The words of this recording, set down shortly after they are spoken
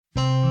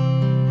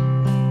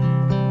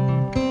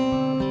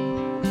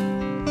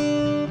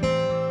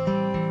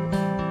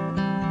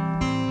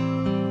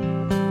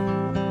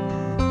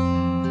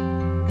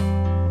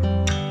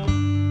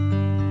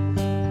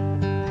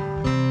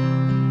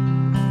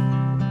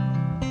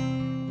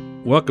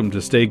Welcome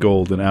to Stay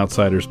Gold, an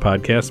Outsiders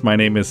podcast. My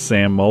name is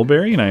Sam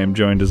Mulberry, and I am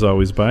joined as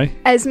always by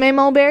Esme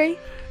Mulberry.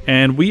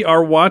 And we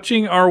are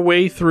watching our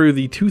way through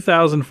the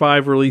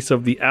 2005 release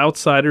of The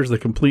Outsiders, the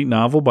complete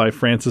novel by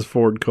Francis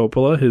Ford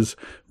Coppola, his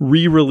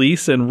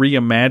re-release and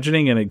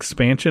reimagining and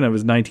expansion of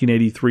his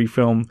 1983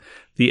 film,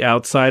 The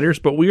Outsiders.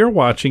 But we are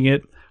watching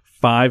it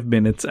 5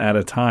 minutes at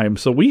a time.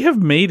 So we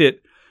have made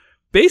it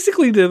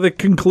basically to the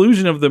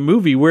conclusion of the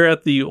movie. We're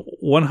at the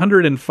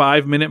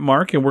 105-minute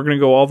mark, and we're going to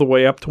go all the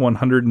way up to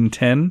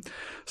 110.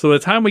 So by the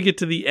time we get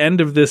to the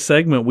end of this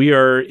segment, we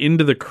are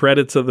into the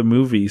credits of the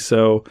movie.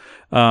 So,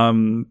 we're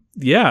going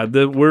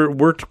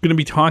to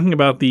be talking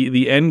about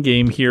the end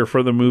game here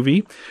for the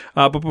movie.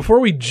 But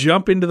before we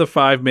jump into the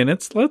 5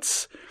 minutes,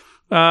 let's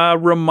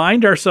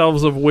remind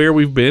ourselves of where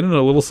we've been in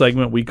a little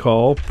segment we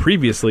call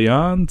Previously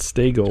on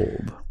Stay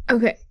Gold.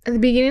 Okay, at the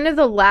beginning of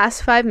the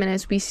last 5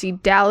 minutes, we see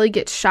Dally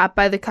get shot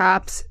by the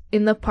cops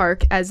in the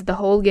park as the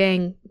whole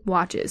gang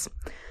watches.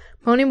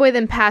 Ponyboy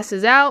then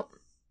passes out,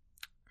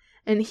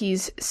 and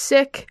he's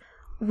sick.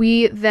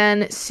 We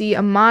then see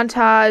a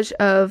montage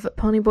of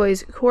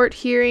Ponyboy's court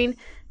hearing,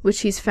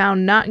 which he's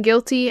found not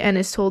guilty and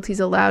is told he's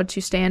allowed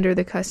to stay under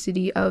the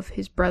custody of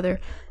his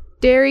brother,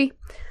 Derry.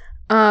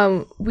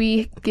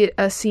 We get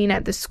a scene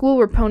at the school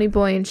where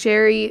Ponyboy and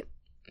Sherry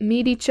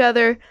meet each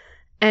other,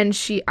 and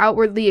she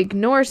outwardly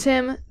ignores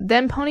him.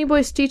 Then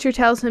Ponyboy's teacher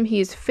tells him he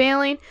is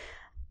failing,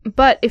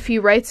 but if he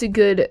writes a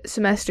good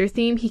semester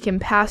theme, he can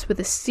pass with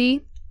a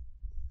C.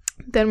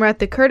 Then we're at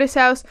the Curtis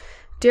house.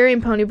 Derry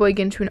and Ponyboy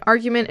get into an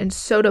argument, and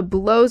Soda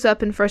blows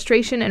up in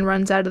frustration and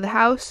runs out of the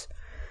house.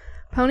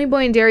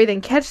 Ponyboy and Derry then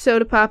catch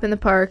Soda Pop in the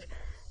park,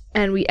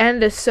 and we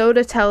end as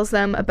Soda tells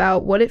them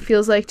about what it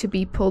feels like to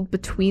be pulled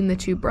between the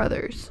two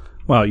brothers.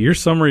 Wow, your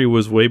summary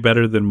was way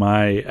better than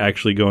my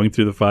actually going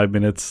through the 5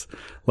 minutes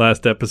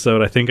last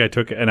episode. I think I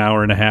took an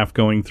hour and a half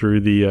going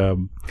through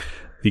the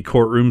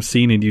courtroom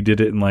scene, and you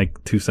did it in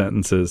like 2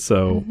 sentences.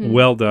 So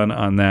well done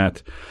on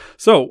that.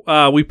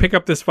 So we pick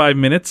up this 5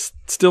 minutes,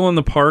 still in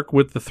the park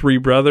with the three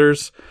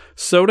brothers.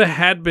 Soda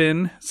had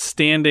been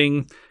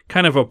standing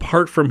kind of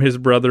apart from his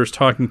brothers,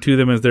 talking to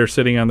them as they're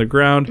sitting on the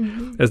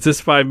ground. As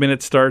this 5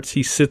 minutes starts,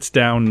 he sits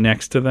down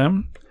next to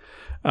them.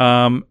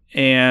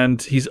 And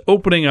he's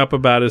opening up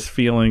about his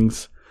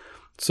feelings.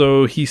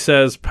 So he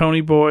says,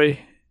 Ponyboy,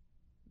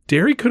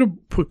 Derry could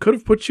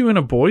have put you in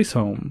a boys'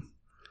 home.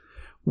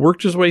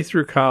 Worked his way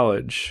through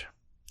college.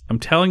 I'm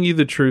telling you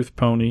the truth,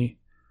 Pony.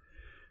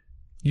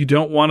 You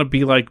don't want to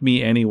be like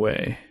me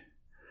anyway.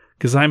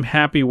 Because I'm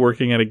happy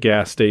working at a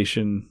gas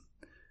station.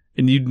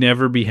 And you'd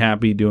never be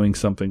happy doing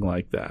something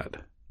like that.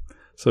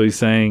 So he's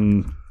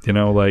saying,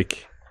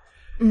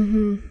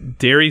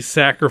 Derry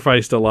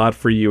sacrificed a lot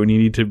for you, and you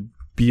need to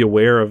be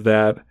aware of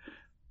that,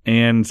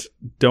 and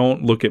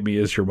don't look at me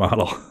as your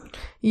model.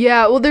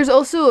 Yeah, well,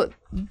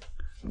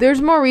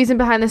 there's more reason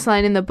behind this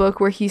line in the book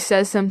where he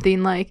says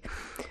something like,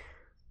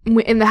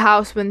 in the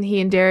house when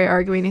he and Derry are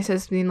arguing, he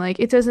says something like,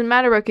 it doesn't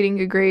matter about getting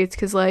good grades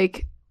because,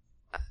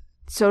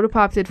 Soda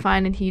Pop did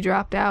fine and he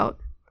dropped out,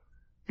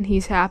 and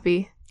he's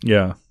happy.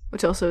 Yeah.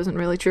 Which also isn't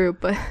really true,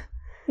 but...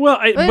 Well,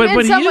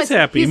 but he is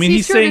happy.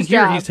 He's saying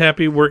here he's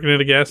happy working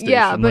at a gas station.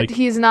 Yeah, but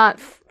he's not...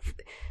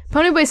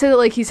 Ponyboy said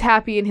that he's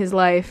happy in his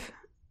life,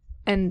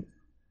 and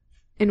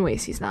in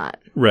ways he's not.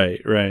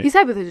 Right. He's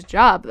happy with his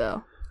job,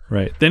 though.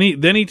 Right. Then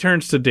he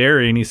turns to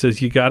Derry and he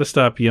says, you got to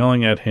stop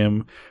yelling at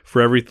him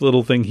for every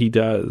little thing he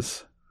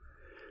does.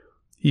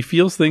 He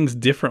feels things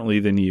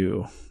differently than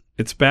you.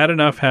 It's bad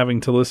enough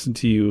having to listen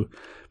to you,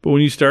 but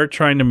when you start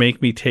trying to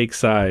make me take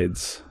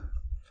sides,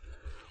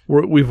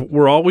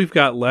 we're all we've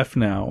got left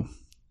now.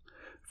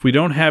 If we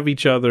don't have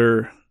each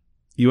other,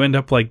 you end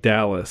up like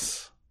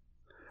Dallas.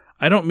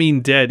 I don't mean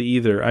dead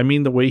either. I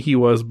mean the way he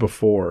was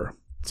before.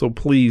 So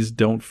please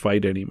don't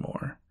fight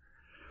anymore.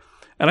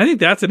 And I think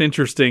that's an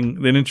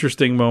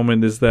interesting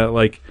moment is that,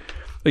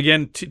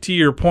 again, to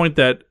your point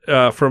that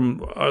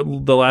from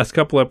the last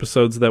couple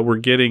episodes that we're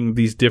getting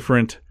these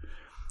different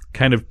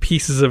kind of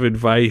pieces of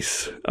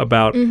advice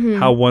about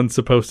how one's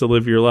supposed to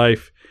live your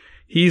life.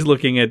 He's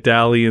looking at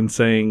Dally and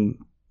saying,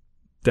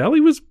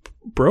 Dally was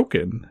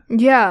broken.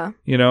 Yeah.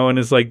 And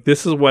it's like,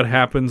 this is what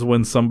happens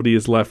when somebody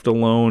is left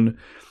alone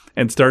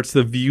and starts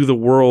to view the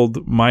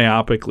world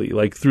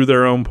myopically, through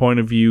their own point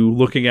of view,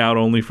 looking out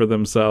only for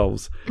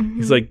themselves.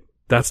 He's like,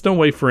 that's no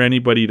way for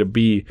anybody to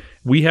be.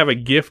 We have a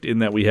gift in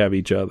that we have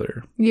each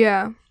other.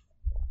 Yeah.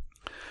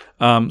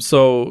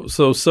 So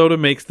Soda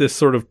makes this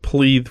sort of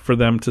plea for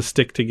them to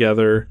stick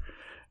together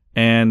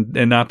and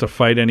not to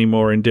fight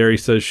anymore. And Derry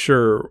says,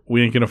 sure,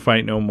 we ain't going to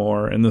fight no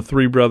more. And the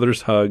three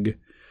brothers hug.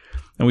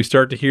 And we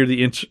start to hear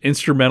the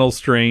instrumental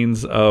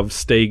strains of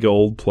Stay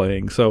Gold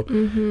playing. So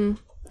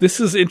this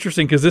is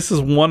interesting because this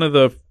is one of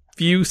the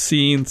few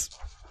scenes,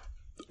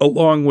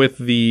 along with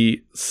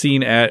the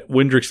scene at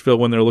Windrixville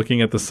when they're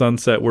looking at the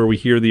sunset, where we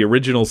hear the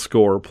original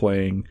score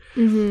playing.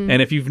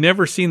 And if you've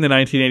never seen the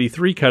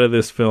 1983 cut of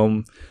this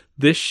film,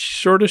 this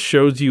sort of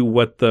shows you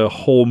what the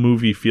whole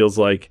movie feels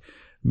like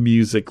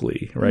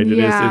musically, right?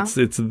 Yeah.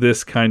 It's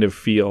this kind of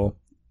feel.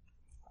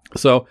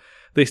 So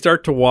they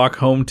start to walk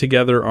home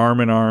together arm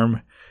in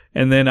arm.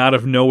 And then out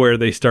of nowhere,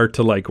 they start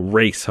to like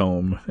race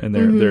home, and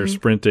they're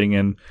sprinting.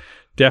 And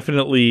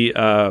definitely,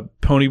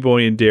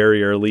 Ponyboy and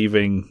Derry are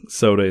leaving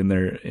Soda in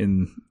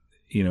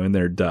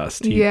their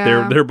dust.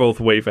 They're both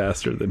way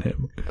faster than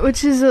him.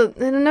 Which is it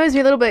annoys me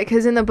a little bit,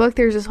 because in the book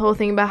there's this whole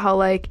thing about how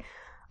like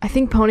I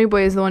think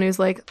Ponyboy is the one who's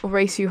like, I'll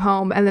race you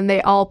home, and then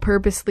they all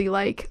purposely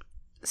like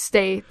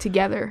stay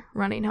together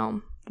running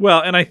home.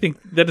 Well, and I think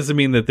that doesn't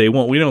mean that they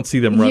won't. We don't see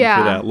them run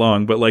for that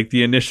long, but like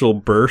the initial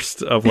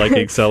burst of like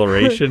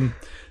acceleration.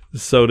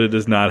 Soda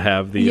does not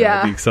have the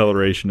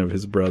acceleration of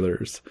his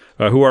brothers,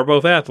 who are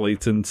both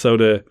athletes, and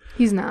Soda...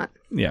 He's not.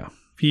 Yeah.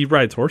 He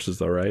rides horses,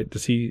 though, right?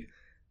 Does he...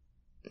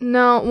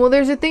 No. Well,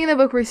 there's a thing in the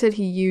book where he said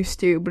he used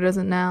to, but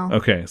doesn't now.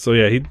 Okay. So,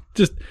 yeah, he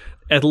just...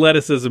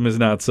 Athleticism is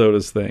not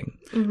Soda's thing.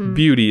 Mm-hmm.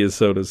 Beauty is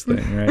Soda's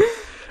thing,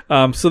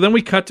 right? So then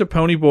we cut to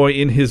Ponyboy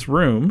in his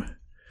room,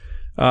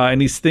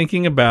 and he's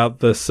thinking about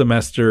the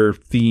semester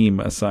theme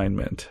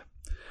assignment.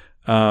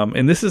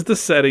 And this is the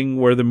setting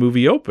where the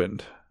movie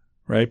opened.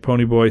 Right,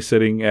 Ponyboy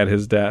sitting at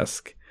his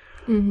desk.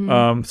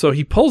 Mm-hmm. So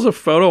he pulls a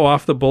photo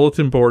off the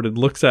bulletin board and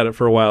looks at it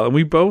for a while, and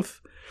we both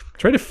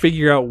try to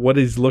figure out what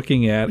he's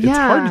looking at. Yeah. It's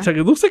hard to tell.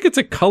 It looks like it's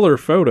a color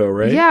photo,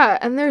 right? Yeah,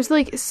 and there's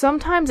like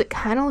sometimes it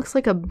kind of looks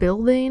like a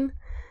building,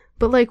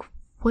 but like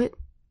what?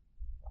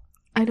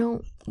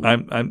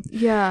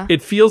 Yeah.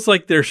 It feels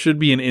like there should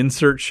be an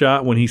insert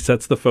shot when he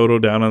sets the photo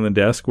down on the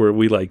desk where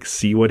we like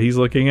see what he's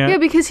looking at. Yeah,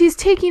 because he's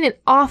taking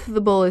it off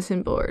the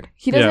bulletin board.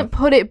 He doesn't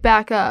put it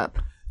back up.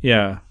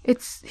 Yeah.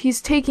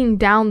 He's taking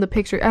down the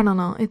picture. I don't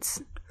know.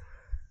 It's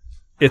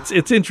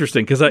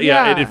interesting because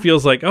it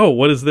feels like, oh,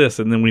 what is this?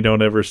 And then we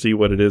don't ever see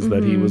what it is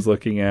that he was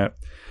looking at.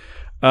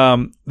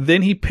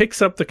 Then he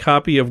picks up the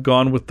copy of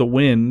Gone with the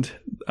Wind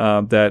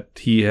that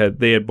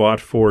they had bought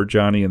for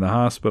Johnny in the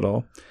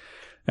hospital,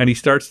 and he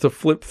starts to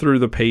flip through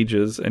the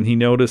pages, and he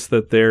noticed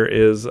that there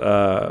is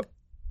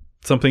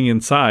something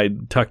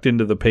inside tucked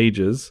into the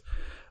pages,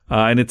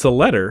 and it's a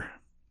letter.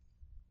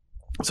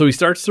 So he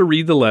starts to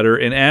read the letter,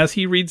 and as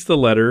he reads the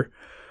letter,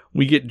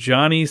 we get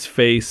Johnny's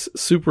face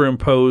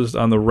superimposed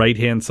on the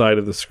right-hand side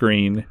of the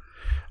screen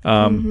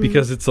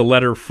because it's a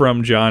letter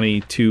from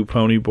Johnny to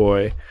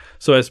Ponyboy.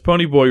 So as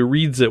Ponyboy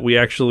reads it, we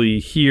actually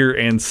hear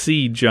and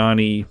see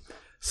Johnny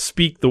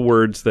speak the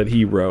words that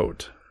he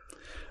wrote.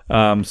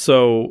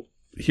 So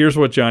here's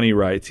what Johnny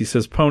writes. He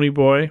says,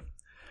 Ponyboy,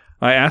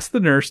 I asked the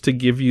nurse to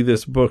give you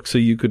this book so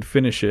you could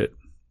finish it.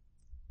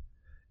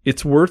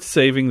 It's worth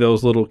saving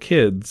those little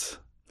kids.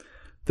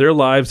 Their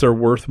lives are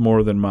worth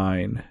more than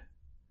mine.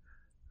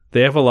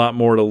 They have a lot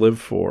more to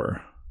live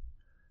for.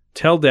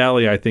 Tell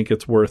Dally I think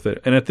it's worth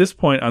it. And at this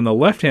point, on the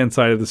left-hand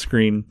side of the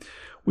screen,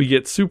 we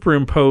get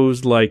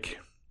superimposed, like,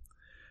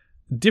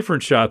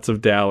 different shots of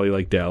Dally,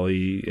 like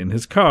Dally in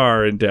his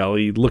car and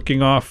Dally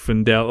looking off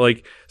and Dally,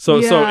 like,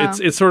 so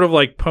it's sort of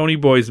like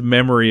Ponyboy's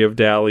memory of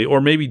Dally, or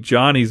maybe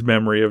Johnny's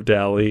memory of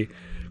Dally,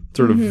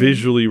 sort of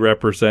visually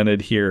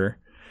represented here.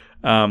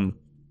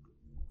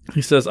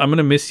 He says, I'm going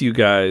to miss you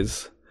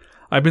guys.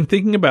 I've been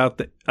thinking about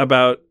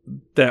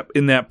that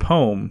in that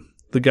poem,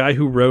 the guy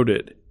who wrote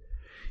it.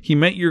 He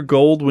meant you're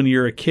gold when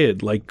you're a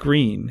kid, like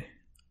green.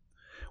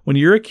 When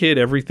you're a kid,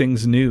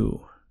 everything's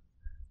new.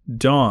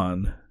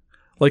 Dawn.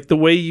 Like the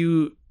way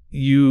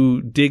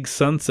you dig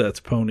sunsets,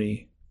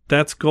 Pony.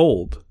 That's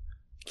gold.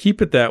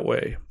 Keep it that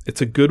way.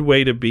 It's a good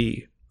way to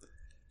be.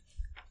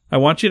 I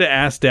want you to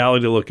ask Dally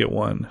to look at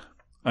one.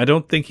 I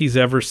don't think he's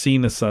ever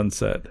seen a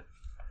sunset.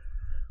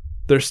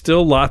 There's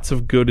still lots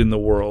of good in the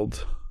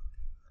world.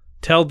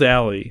 Tell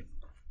Dally.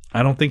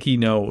 I don't think he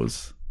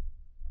knows.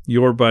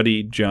 Your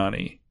buddy,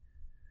 Johnny.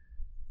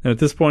 And at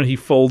this point, he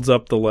folds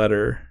up the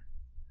letter.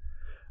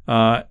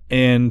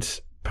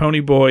 And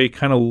Ponyboy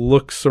kind of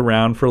looks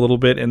around for a little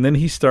bit, and then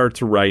he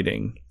starts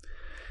writing.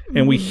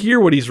 And we hear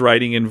what he's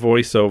writing in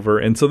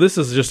voiceover. And so this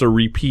is just a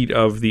repeat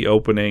of the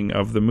opening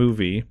of the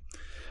movie.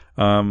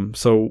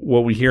 So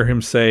what we hear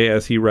him say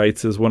as he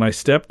writes is, when I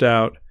stepped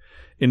out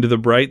into the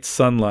bright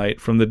sunlight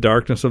from the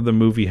darkness of the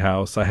movie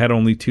house, I had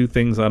only two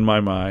things on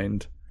my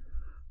mind: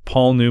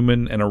 Paul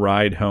Newman and a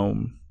ride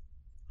home.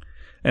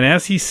 And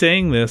as he's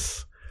saying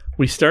this,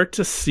 we start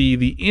to see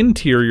the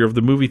interior of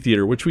the movie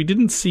theater, which we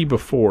didn't see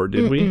before,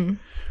 did we?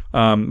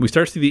 We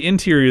start to see the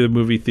interior of the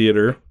movie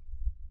theater,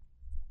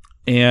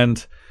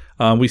 and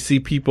we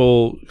see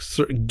people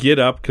get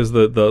up because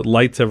the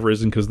lights have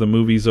risen because the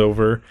movie's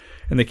over,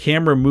 and the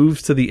camera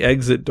moves to the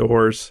exit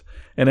doors,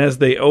 and as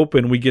they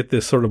open, we get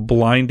this sort of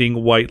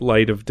blinding white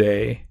light of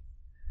day.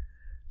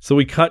 So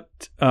we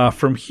cut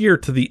from here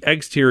to the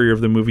exterior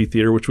of the movie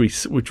theater, which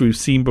we've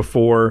seen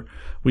before.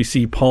 We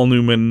see Paul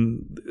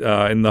Newman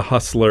in The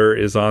Hustler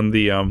is on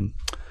the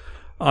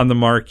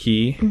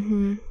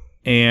marquee,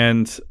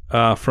 and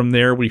from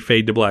there we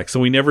fade to black. So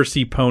we never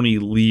see Pony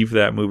leave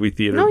that movie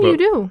theater. No, you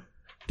do.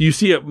 Do you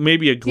see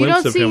maybe a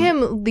glimpse of him? You don't see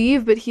him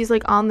leave, but he's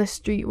like on the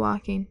street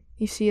walking.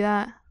 You see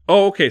that?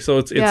 Oh, okay. So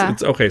it's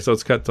okay. So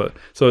it's cut to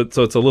so it's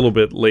a little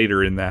bit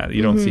later in that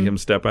you don't see him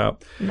step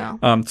out.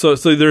 No. So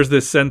there's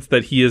this sense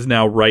that he is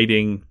now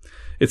writing,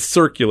 it's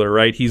circular,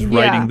 right? He's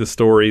writing the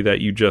story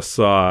that you just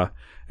saw,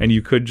 and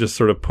you could just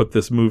sort of put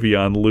this movie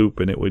on loop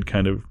and it would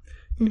kind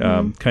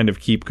of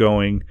keep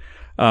going.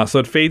 So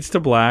it fades to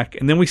black,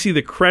 and then we see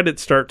the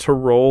credits start to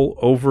roll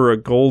over a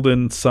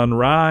golden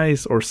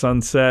sunrise or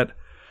sunset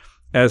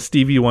as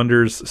Stevie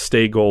Wonder's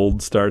Stay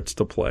Gold starts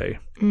to play.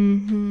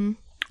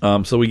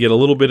 So we get a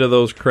little bit of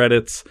those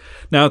credits.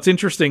 Now, it's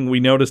interesting. We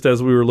noticed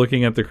as we were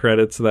looking at the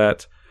credits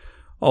that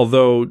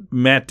although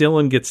Matt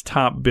Dillon gets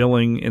top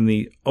billing in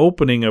the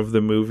opening of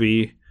the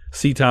movie,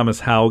 C.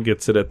 Thomas Howell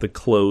gets it at the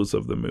close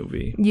of the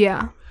movie.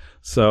 Yeah.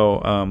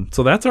 So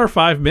that's our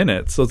 5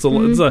 minutes. So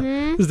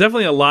it's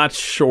definitely a lot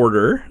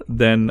shorter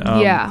than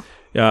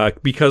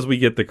because we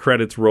get the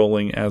credits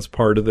rolling as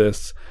part of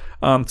this.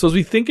 So as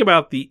we think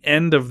about the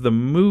end of the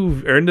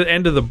movie or the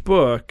end of the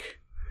book,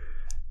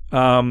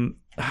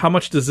 how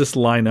much does this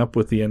line up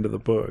with the end of the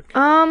book?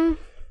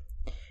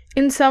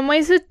 In some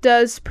ways it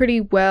does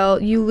pretty well.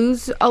 You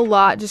lose a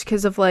lot just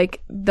because of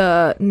like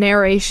the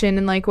narration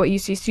and like what you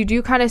see. So you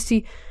do kind of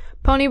see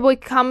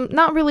Ponyboy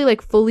not really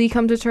like fully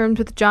come to terms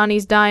with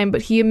Johnny's dying,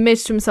 but he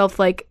admits to himself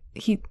like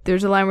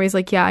there's a line where he's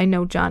like, yeah, I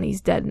know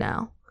Johnny's dead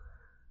now.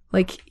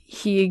 Like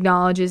he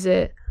acknowledges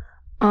it.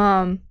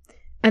 And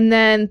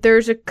then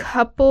there's a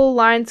couple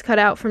lines cut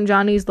out from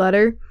Johnny's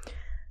letter.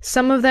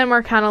 Some of them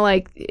are kind of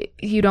like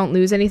you don't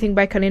lose anything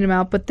by cutting them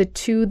out, but the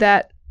two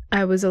that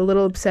I was a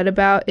little upset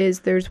about is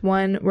there's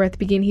one where at the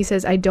beginning he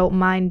says, I don't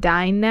mind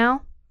dying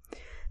now.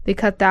 They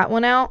cut that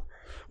one out.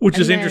 Which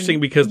is interesting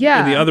because in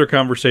the other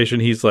conversation,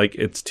 he's like,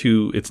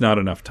 it's not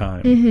enough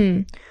time.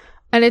 Mm-hmm.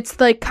 And it's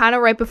like kind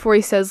of right before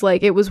he says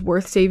like, it was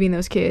worth saving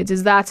those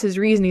kids. That's his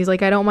reason. He's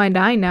like, I don't mind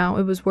dying now.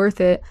 It was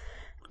worth it.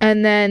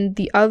 And then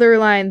the other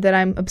line that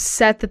I'm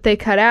upset that they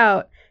cut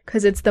out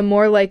because it's the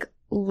more like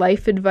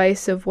life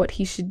advice of what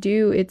he should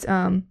do. It's,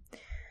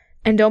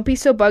 and don't be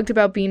so bugged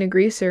about being a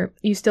greaser.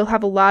 You still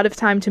have a lot of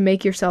time to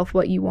make yourself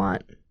what you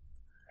want.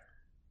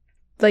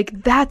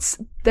 Like, that's,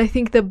 I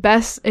think, the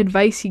best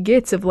advice he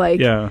gets of, like,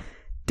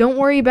 don't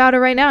worry about it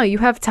right now. You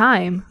have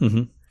time.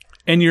 Mm-hmm.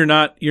 And you're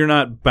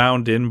not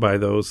bound in by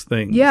those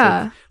things.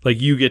 Yeah.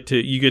 Like you get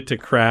to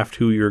craft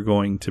who you're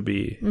going to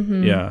be.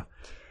 Mm-hmm. Yeah.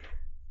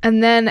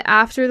 And then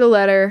after the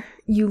letter,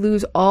 you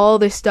lose all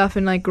this stuff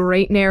in, like,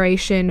 great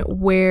narration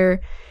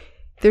where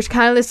there's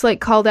kind of this, like,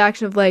 call to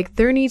action of, like,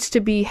 there needs to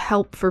be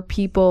help for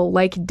people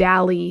like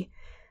Dally.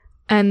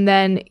 And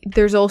then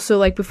there's also,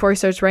 like, before he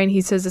starts writing,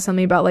 he says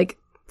something about, like,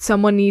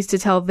 someone needs to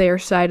tell their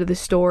side of the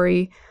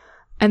story.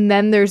 And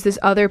then there's this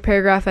other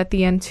paragraph at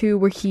the end too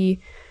where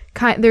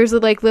there's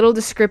like little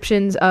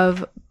descriptions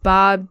of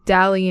Bob,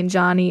 Dally, and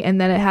Johnny, and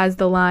then it has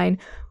the line,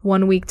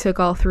 1 week took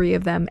all three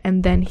of them,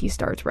 and then he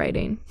starts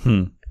writing.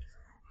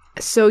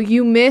 So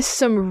you miss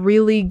some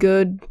really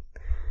good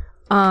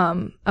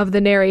of the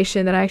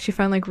narration that I actually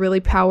find like really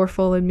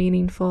powerful and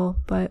meaningful.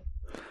 But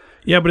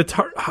yeah, but it's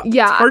hard.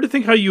 It's hard to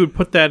think how you would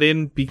put that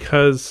in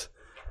because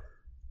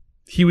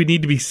he would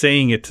need to be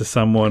saying it to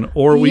someone,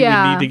 or we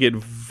would need to get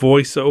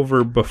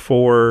voiceover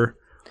before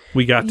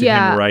we got to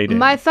him writing.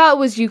 My thought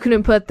was you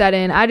couldn't put that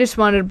in. I just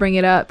wanted to bring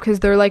it up because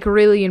they're like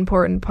really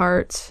important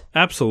parts.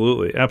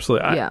 Absolutely.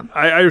 Yeah.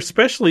 I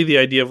especially the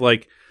idea of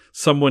like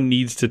someone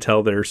needs to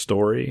tell their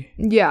story.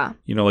 Yeah.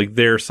 You know, like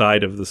their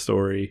side of the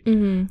story.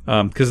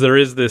 Mm-hmm. Because there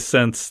is this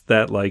sense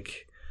that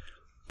like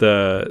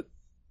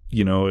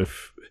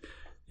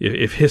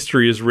if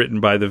history is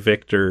written by the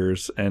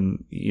victors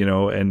and, you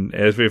know, and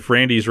if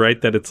Randy's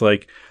right that it's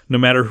like, no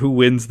matter who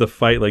wins the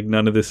fight, like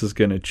none of this is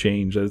going to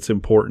change. That it's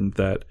important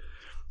that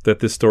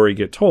this story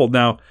get told.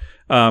 Now,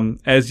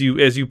 as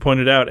you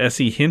pointed out,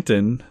 S.E.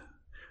 Hinton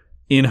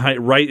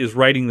is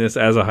writing this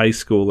as a high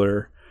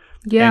schooler.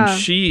 Yeah. And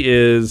she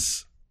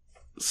is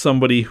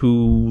somebody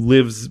who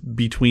lives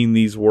between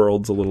these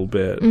worlds a little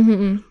bit.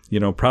 Mm-hmm. You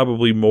know,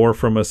 probably more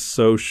from a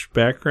soc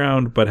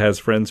background, but has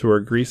friends who are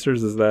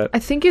greasers. Is that? I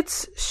think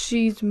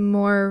she's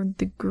more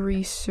the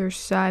greaser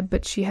side,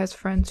 but she has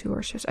friends who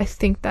are chefs. I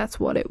think that's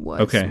what it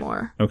was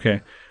more.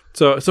 Okay.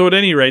 So at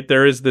any rate,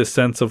 there is this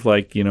sense of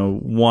like, you know,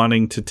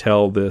 wanting to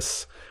tell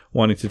this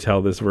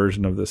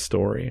version of this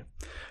story.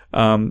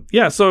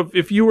 So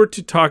if you were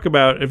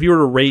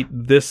to rate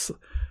this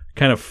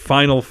kind of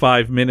final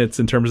 5 minutes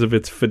in terms of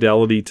its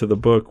fidelity to the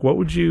book, what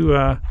would you,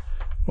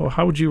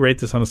 how would you rate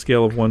this on a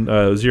scale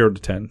of 0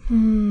 to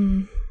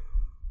 10?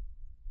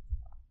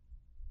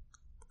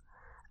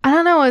 I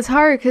don't know. It's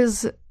hard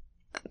because,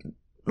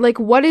 like,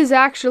 what is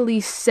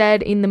actually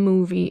said in the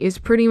movie is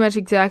pretty much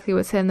exactly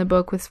what's said in the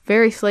book with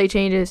very slight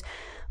changes.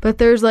 But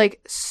there's,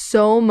 like,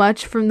 so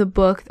much from the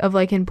book of,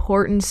 like,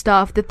 important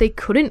stuff that they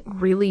couldn't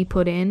really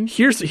put in.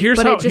 Here's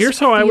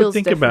how I would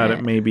think about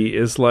it, maybe,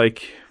 is,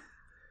 like,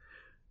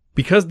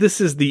 because this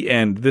is the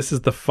end, this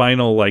is the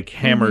final, like,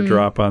 hammer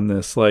drop on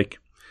this, like,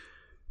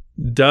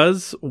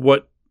 does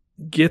what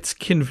gets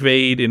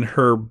conveyed in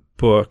her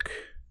book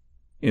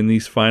in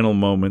these final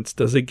moments,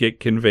 does it get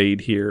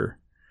conveyed here?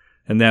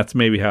 And that's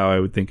maybe how I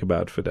would think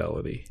about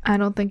fidelity. I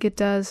don't think it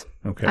does.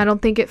 Okay. I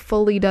don't think it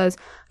fully does.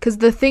 Because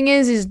the thing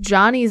is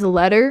Johnny's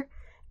letter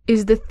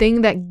is the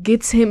thing that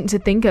gets him to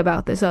think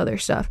about this other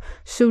stuff.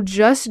 So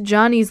just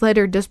Johnny's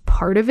letter does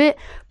part of it,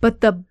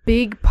 but the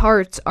big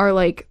parts are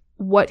like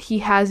what he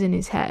has in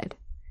his head.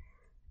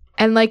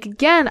 And like,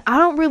 again, I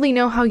don't really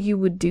know how you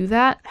would do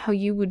that, how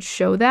you would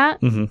show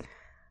that. Mm-hmm.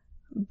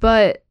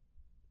 But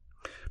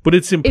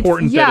it's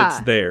important that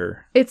it's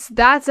there.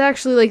 That's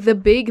actually like the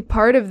big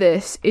part of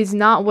this is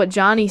not what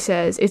Johnny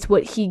says. It's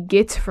what he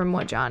gets from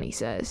what Johnny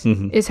says.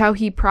 Mm-hmm. Is how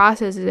he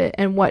processes it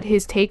and what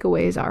his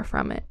takeaways are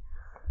from it.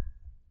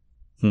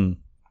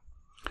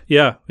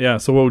 Yeah.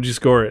 So what would you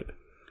score it?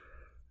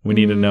 We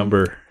need a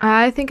number.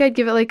 I think I'd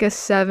give it like a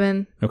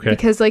 7. Okay.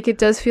 Because like it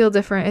does feel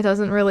different. It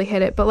doesn't really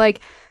hit it. But like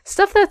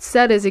stuff that's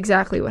said is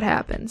exactly what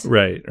happens.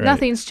 Right.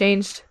 Nothing's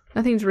changed.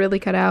 Nothing's really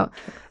cut out.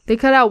 They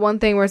cut out one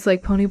thing where it's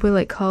like Ponyboy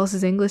like calls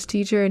his English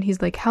teacher and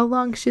he's like, how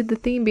long should the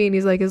theme be? And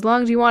he's like, as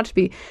long as you want it to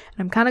be. And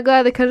I'm kind of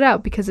glad they cut it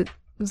out because it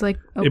was like,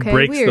 okay, it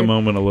breaks weird. The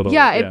moment a little.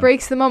 Yeah, it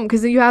breaks the moment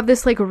because then you have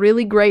this like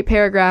really great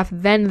paragraph,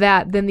 then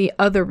the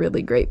other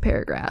really great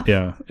paragraph.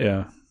 Yeah.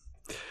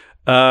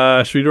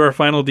 Should we do our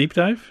final deep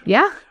dive?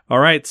 Yeah. All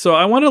right. So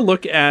I want to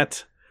look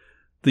at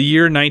the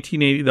year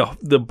 1980,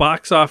 the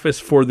box office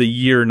for the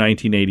year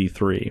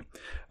 1983.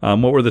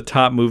 What were the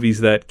top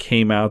movies that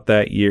came out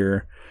that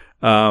year?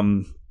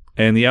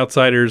 And The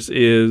Outsiders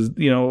is, as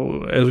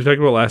we talked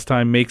about last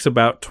time, makes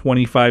about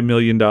 $25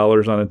 million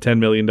on a $10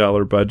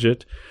 million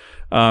budget.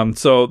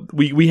 So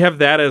we have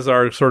that as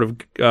our sort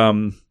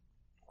of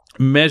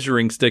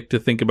measuring stick to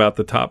think about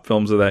the top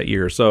films of that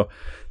year. So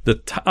the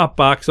top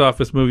box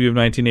office movie of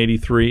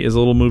 1983 is a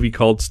little movie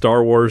called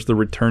Star Wars: The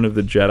Return of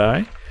the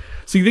Jedi.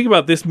 So you think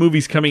about this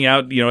movie's coming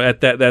out, at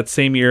that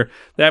same year.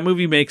 That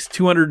movie makes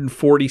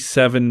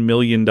 $247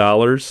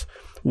 million,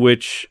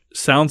 which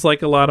sounds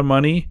like a lot of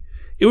money.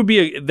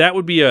 That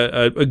would be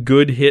a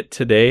good hit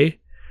today.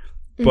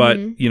 But,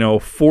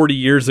 40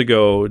 years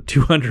ago,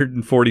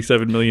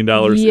 $247 million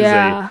is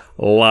a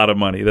lot of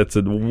money. That's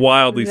a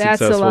wildly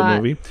successful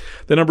movie.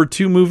 The number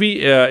 2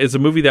 movie is a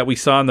movie that we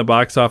saw in the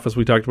box office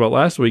we talked about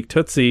last week,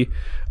 Tootsie,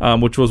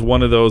 which was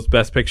one of those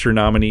Best Picture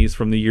nominees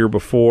from the year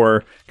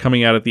before,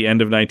 coming out at the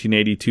end of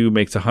 1982,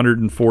 makes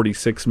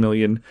 $146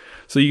 million.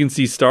 So you can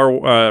see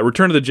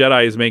Return of the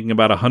Jedi is making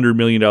about $100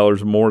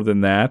 million more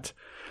than that.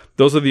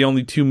 Those are the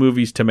only 2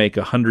 movies to make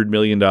 $100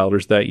 million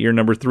that year.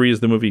 Number 3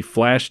 is the movie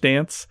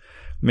Flashdance,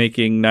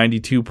 making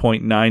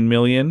 $92.9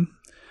 million.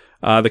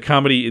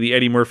 The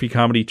Eddie Murphy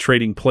comedy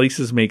Trading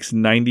Places makes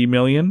 $90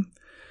 million.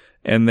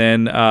 And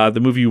then the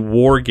movie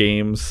War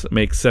Games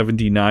makes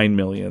 $79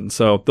 million.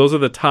 So those are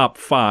the top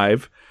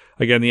 5.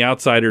 Again, The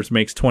Outsiders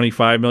makes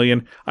 $25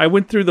 million. I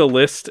went through the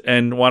list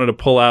and wanted to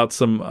pull out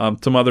some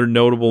other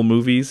notable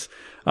movies.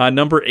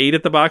 Number 8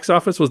 at the box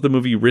office was the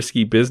movie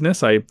Risky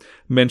Business. I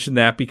mentioned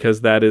that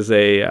because that is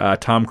a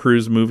Tom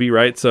Cruise movie,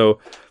 right? So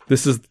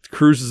this is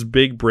Cruise's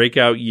big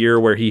breakout year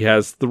where he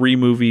has 3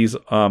 movies,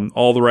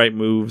 All the Right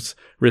Moves,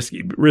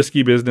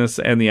 Risky Business,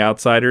 and The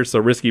Outsiders. So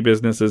Risky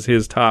Business is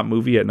his top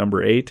movie at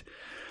number 8.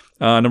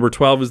 Number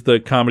 12 is the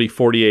comedy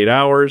 48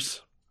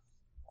 Hours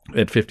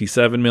at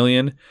 $57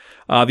 million.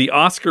 The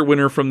Oscar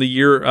winner from the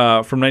year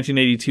from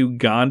 1982,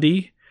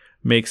 Gandhi,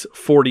 makes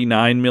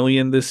 $49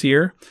 million this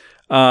year.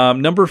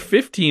 Number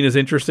 15 is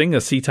interesting, a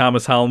C.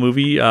 Thomas Howell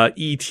movie,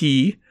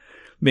 E.T.,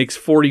 makes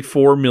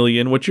 $44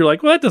 million, which you're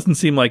like, well, that doesn't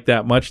seem like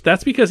that much.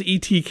 That's because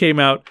E.T.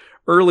 came out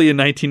early in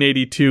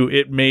 1982.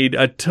 It made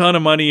a ton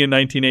of money in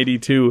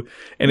 1982,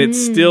 and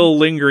it's still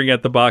lingering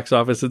at the box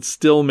office. It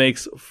still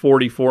makes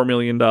 $44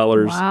 million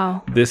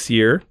this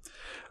year.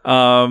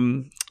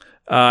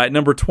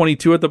 Number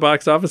 22 at the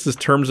box office is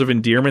Terms of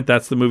Endearment.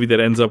 That's the movie that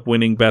ends up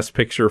winning Best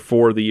Picture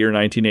for the year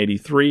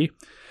 1983.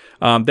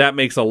 That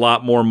makes a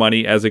lot more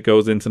money as it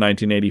goes into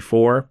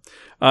 1984.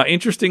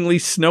 Interestingly,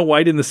 Snow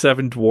White and the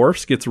Seven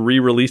Dwarfs gets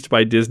re-released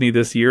by Disney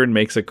this year and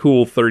makes a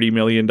cool $30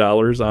 million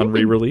on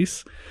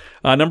re-release.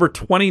 Number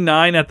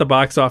 29 at the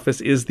box office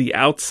is The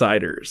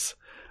Outsiders.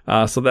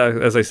 So that,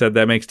 as I said,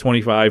 that makes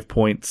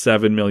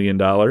 $25.7 million.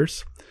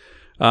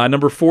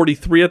 Number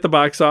 43 at the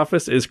box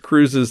office is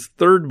Cruise's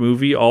third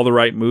movie, All the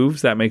Right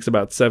Moves. That makes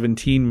about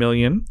 $17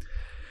 million.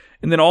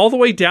 And then all the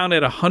way down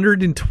at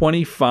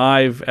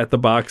 125 at the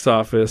box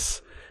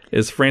office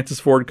is Francis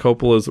Ford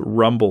Coppola's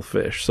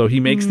Rumblefish. So he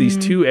makes these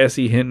 2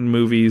 S.E. Hinton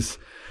movies.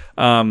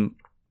 And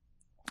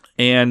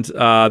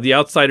The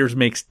Outsiders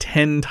makes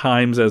 10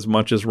 times as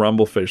much as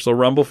Rumblefish. So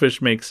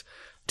Rumblefish makes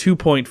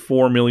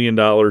 $2.4 million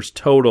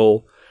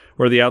total,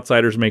 where The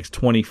Outsiders makes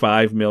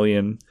 $25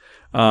 million.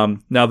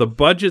 Now the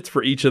budgets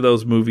for each of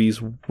those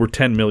movies were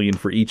 $10 million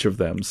for each of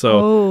them.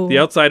 So The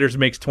Outsiders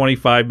makes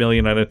 $25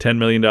 million on a $10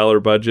 million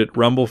budget.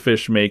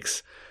 Rumblefish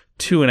makes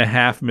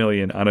 $2.5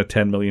 million on a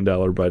 $10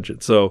 million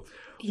budget. So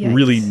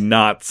really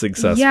not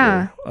successful.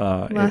 Yeah,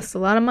 lost a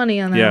lot of money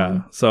on that. Yeah,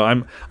 one. So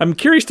I'm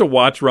curious to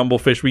watch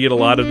Rumblefish. We get a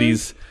lot of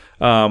these.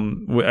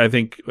 I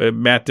think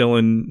Matt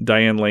Dillon,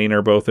 Diane Lane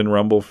are both in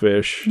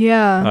Rumblefish.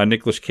 Yeah,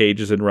 Nicolas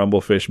Cage is in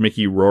Rumblefish.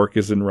 Mickey Rourke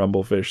is in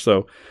Rumblefish.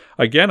 So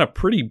again, a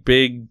pretty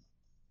big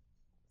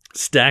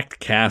stacked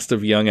cast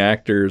of young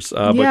actors,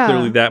 but Yeah.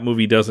 clearly that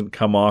movie doesn't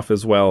come off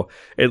as well.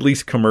 At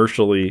least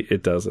commercially,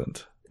 it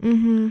doesn't.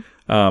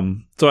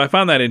 So I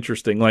found that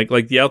interesting.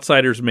 Like The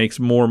Outsiders makes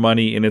more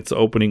money in its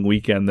opening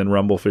weekend than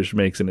Rumblefish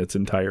makes in its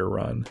entire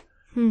run.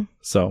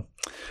 So,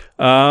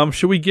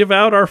 should we give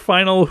out our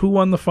final Who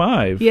Won the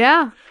Five?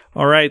 Yeah.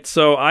 All right.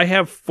 So I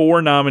have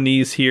 4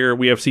 nominees here.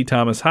 We have C.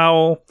 Thomas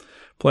Howell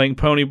playing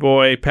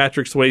Ponyboy,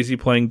 Patrick Swayze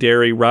playing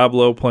Derry, Rob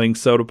Lowe playing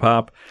Soda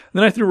Pop. And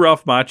then I threw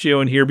Ralph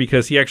Macchio in here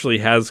because he actually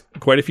has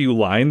quite a few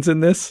lines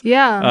in this.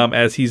 Yeah.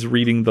 As he's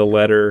reading the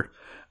letter.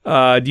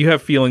 Do you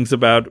have feelings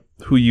about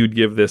who you'd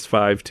give this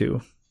 5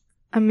 to?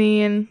 I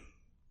mean,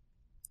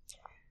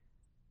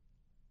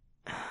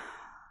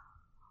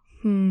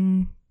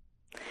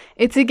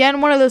 it's again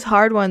one of those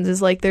hard ones.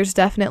 Is like there's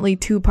definitely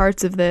 2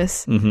 parts of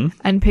this,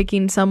 and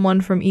picking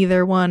someone from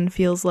either one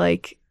feels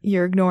like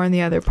you're ignoring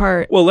the other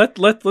part. Well,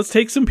 let's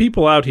take some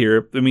people out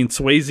here. I mean,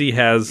 Swayze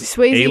has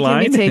Swayze a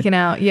line. can be taken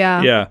out.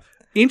 Yeah. Yeah.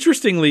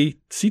 Interestingly,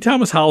 C.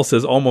 Thomas Howell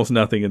says almost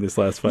nothing in this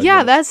last 5 Yeah,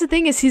 minutes. that's the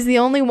thing is he's the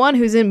only one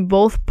who's in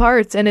both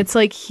parts, and it's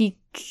like he,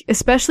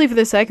 especially for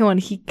the second one,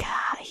 he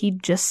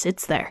just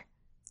sits there.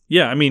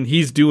 Yeah, I mean,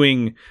 he's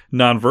doing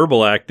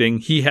nonverbal acting.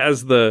 He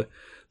has the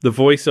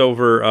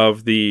voiceover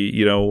of the,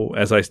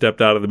 as I stepped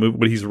out of the movie,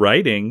 but he's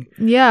writing.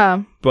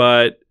 Yeah.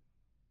 But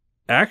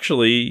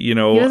actually, He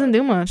doesn't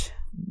do much.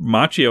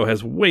 Macchio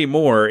has way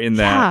more in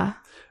that.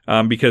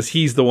 Yeah. Because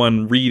he's the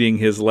one reading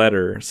his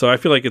letter. So I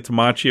feel like it's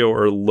Macchio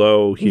or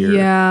Lowe here.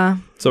 Yeah.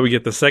 So we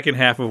get the second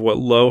half of what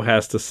Lowe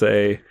has to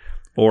say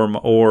or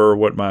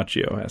what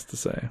Macchio has to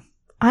say.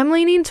 I'm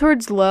leaning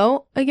towards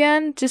Lowe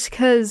again, just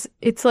because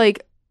it's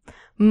like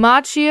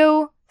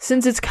Macchio,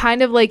 since it's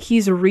kind of like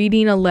he's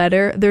reading a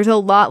letter, there's a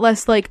lot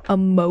less like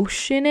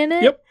emotion in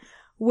it. Yep.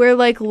 Where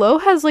like Lowe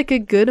has like a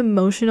good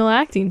emotional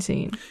acting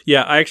scene.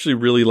 Yeah, I actually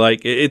really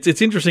like it.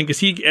 It's interesting because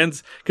he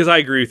ends, because I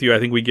agree with you. I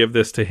think we give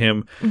this to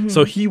him.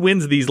 So he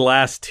wins these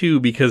last 2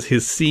 because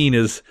his scene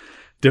is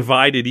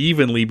divided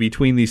evenly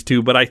between these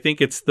 2. But I think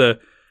it's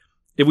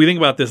if we think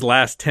about this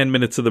last 10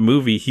 minutes of the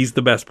movie, he's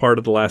the best part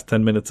of the last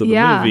 10 minutes of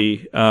the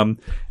movie.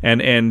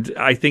 And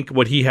I think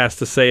what he has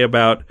to say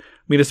about, I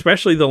mean,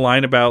 especially the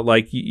line about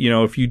like,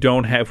 if we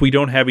don't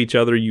have each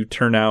other, you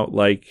turn out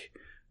like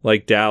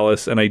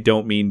Dallas, and I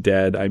don't mean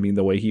dead. I mean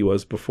the way he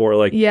was before.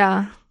 Like,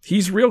 Yeah.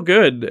 he's real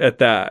good at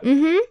that.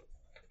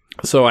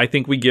 So I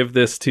think we give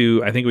this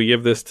to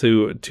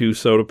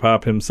Soda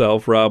Pop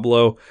himself, Rob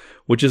Lowe,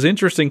 which is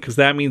interesting because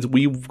that means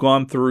we've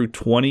gone through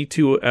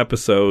 22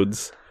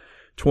 episodes,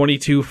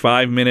 22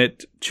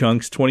 5-minute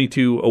chunks,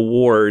 22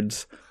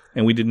 awards,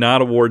 and we did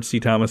not award C.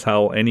 Thomas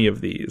Howell any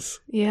of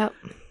these. Yep.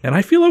 And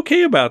I feel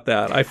okay about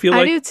that. I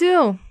do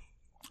too.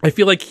 I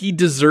feel like he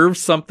deserves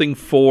something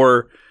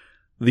for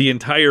the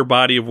entire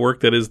body of work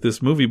that is this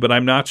movie, but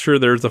I'm not sure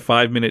there's a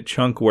 5-minute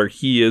chunk where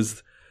he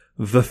is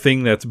the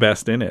thing that's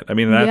best in it. I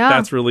mean,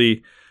 that's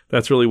really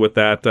what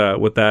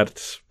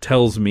that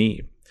tells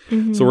me.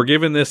 So we're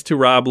giving this to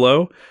Rob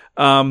Lowe.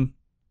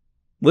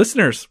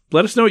 Listeners,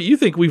 let us know what you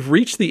think. We've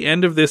reached the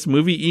end of this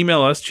movie.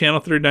 Email us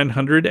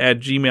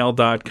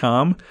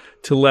channel3900@gmail.com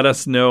to let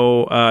us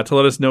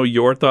know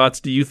your thoughts.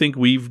 Do you think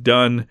we've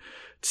done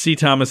C.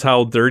 Thomas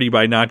Howell dirty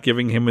by not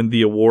giving him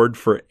the award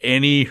for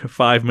any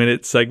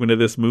 5-minute segment of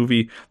this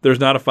movie? There's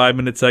not a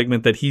 5-minute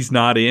segment that he's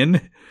not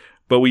in,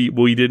 but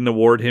we didn't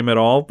award him at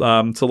all.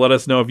 So let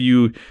us know if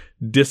you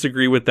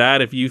disagree with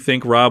that, if you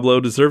think Rob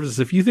Lowe deserves this,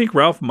 if you think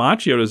Ralph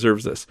Macchio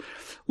deserves this.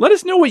 Let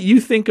us know what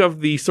you think of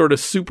the sort of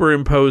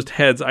superimposed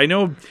heads. I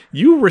know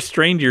you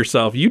restrained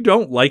yourself. You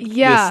don't like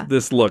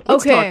this look.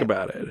 Let's talk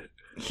about it.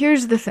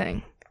 Here's the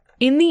thing.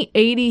 In the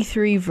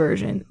 83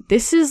 version,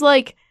 this is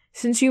like,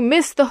 since you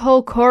missed the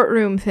whole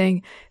courtroom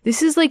thing,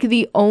 this is like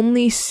the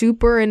only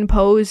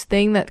superimposed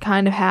thing that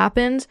kind of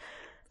happens.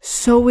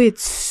 So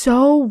it's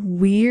so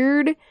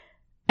weird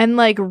and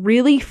like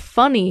really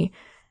funny.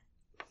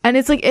 And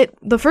it's like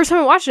the first time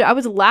I watched it, I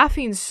was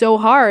laughing so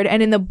hard.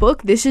 And in the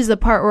book, this is the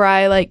part where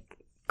I like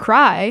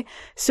cry.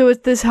 So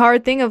it's this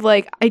hard thing of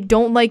like, I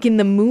don't like in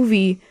the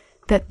movie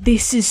that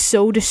this is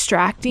so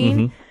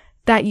distracting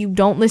that you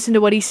don't listen to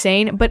what he's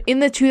saying. But in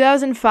the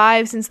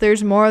 2005, since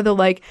there's more of the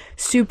like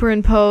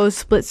superimposed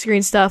split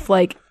screen stuff,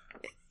 like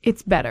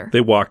it's better.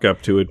 They walk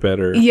up to it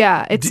better.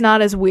 Yeah, it's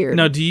not as weird.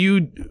 Now, do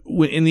you,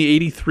 in the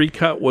 83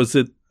 cut, was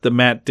it the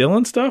Matt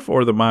Dillon stuff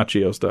or the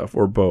Macchio stuff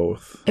or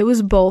both? It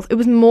was both. It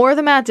was more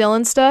the Matt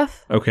Dillon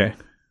stuff. Okay.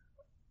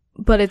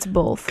 But it's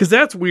both. Because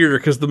that's weirder,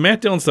 because the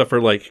Matt Dillon stuff are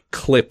like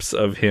clips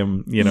of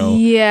him,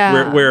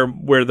 Yeah.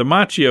 Where the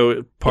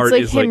Macchio part it's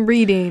like is him like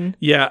reading.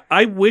 Yeah,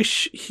 I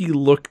wish it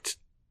looked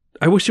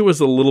a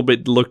little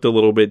bit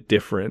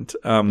different.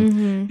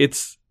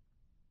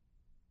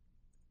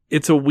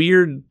 It's a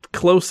weird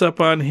close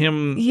up on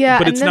him. Yeah,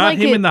 but it's not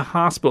him in the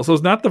hospital, so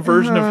it's not the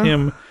version of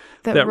him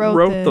that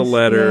wrote the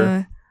letter.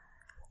 Yeah.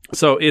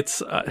 So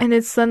it's and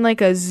it's then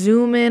like a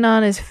zoom in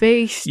on his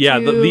face. Yeah,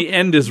 too. the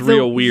end is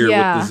real weird with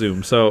the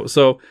zoom.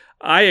 So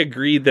I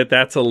agree that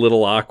that's a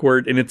little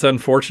awkward, and it's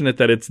unfortunate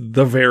that it's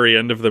the very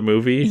end of the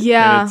movie.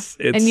 Yeah,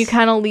 and and you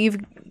kind of leave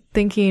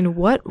thinking,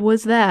 what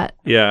was that?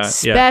 Yeah.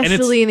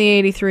 Especially in the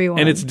 83 one.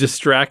 And it's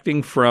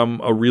distracting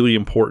from a really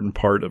important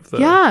part of the...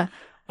 Yeah.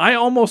 I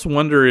almost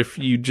wonder if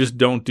you just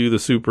don't do the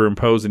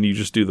superimpose and you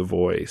just do the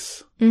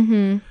voice.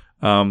 Mm-hmm.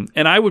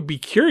 And I would be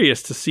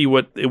curious to see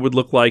what it would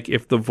look like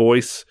if the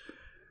voice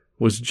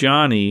was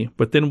Johnny,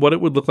 but then what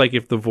it would look like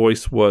if the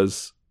voice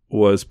was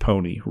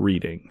Pony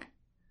reading,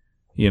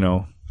 you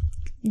know?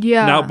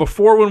 Yeah. Now,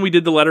 before when we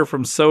did the letter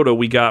from Soda,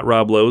 we got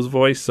Rob Lowe's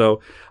voice,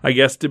 so I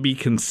guess to be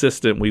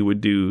consistent, we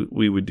would do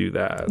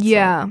that.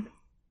 Yeah. So.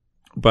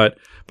 But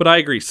I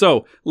agree.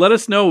 So let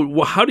us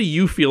know, how do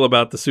you feel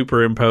about the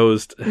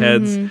superimposed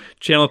heads?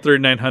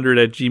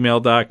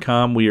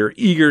 channel3900@gmail.com. We are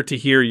eager to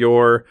hear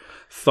your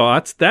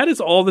thoughts. That is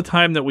all the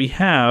time that we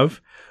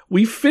have.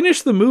 We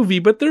finished the movie,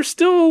 but there's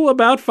still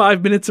about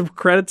 5 minutes of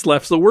credits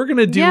left. So we're going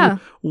to do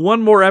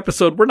one more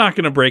episode. We're not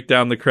going to break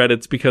down the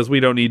credits because we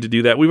don't need to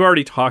do that. We've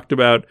already talked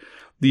about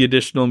the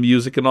additional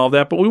music and all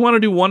that, but we want to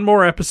do one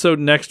more episode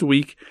next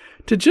week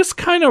to just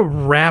kind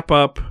of wrap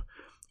up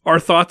our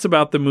thoughts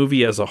about the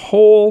movie as a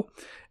whole,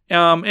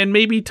 and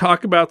maybe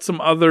talk about some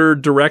other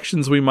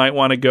directions we might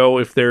want to go.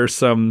 If there's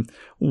some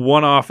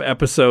one-off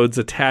episodes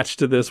attached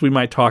to this, we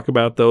might talk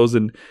about those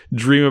and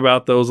dream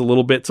about those a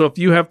little bit. So if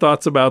you have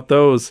thoughts about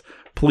those,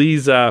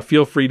 please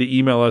feel free to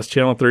email us,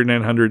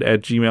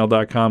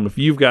 channel3900@gmail.com. If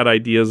you've got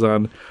ideas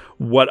on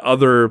what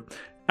other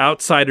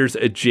Outsiders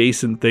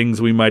adjacent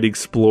things we might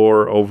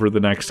explore over the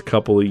next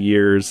couple of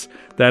years.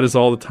 That is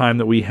all the time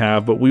that we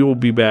have, but we will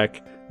be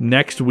back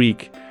next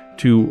week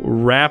to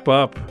wrap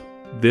up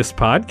this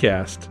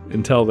podcast.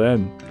 Until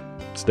then,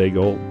 stay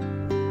gold.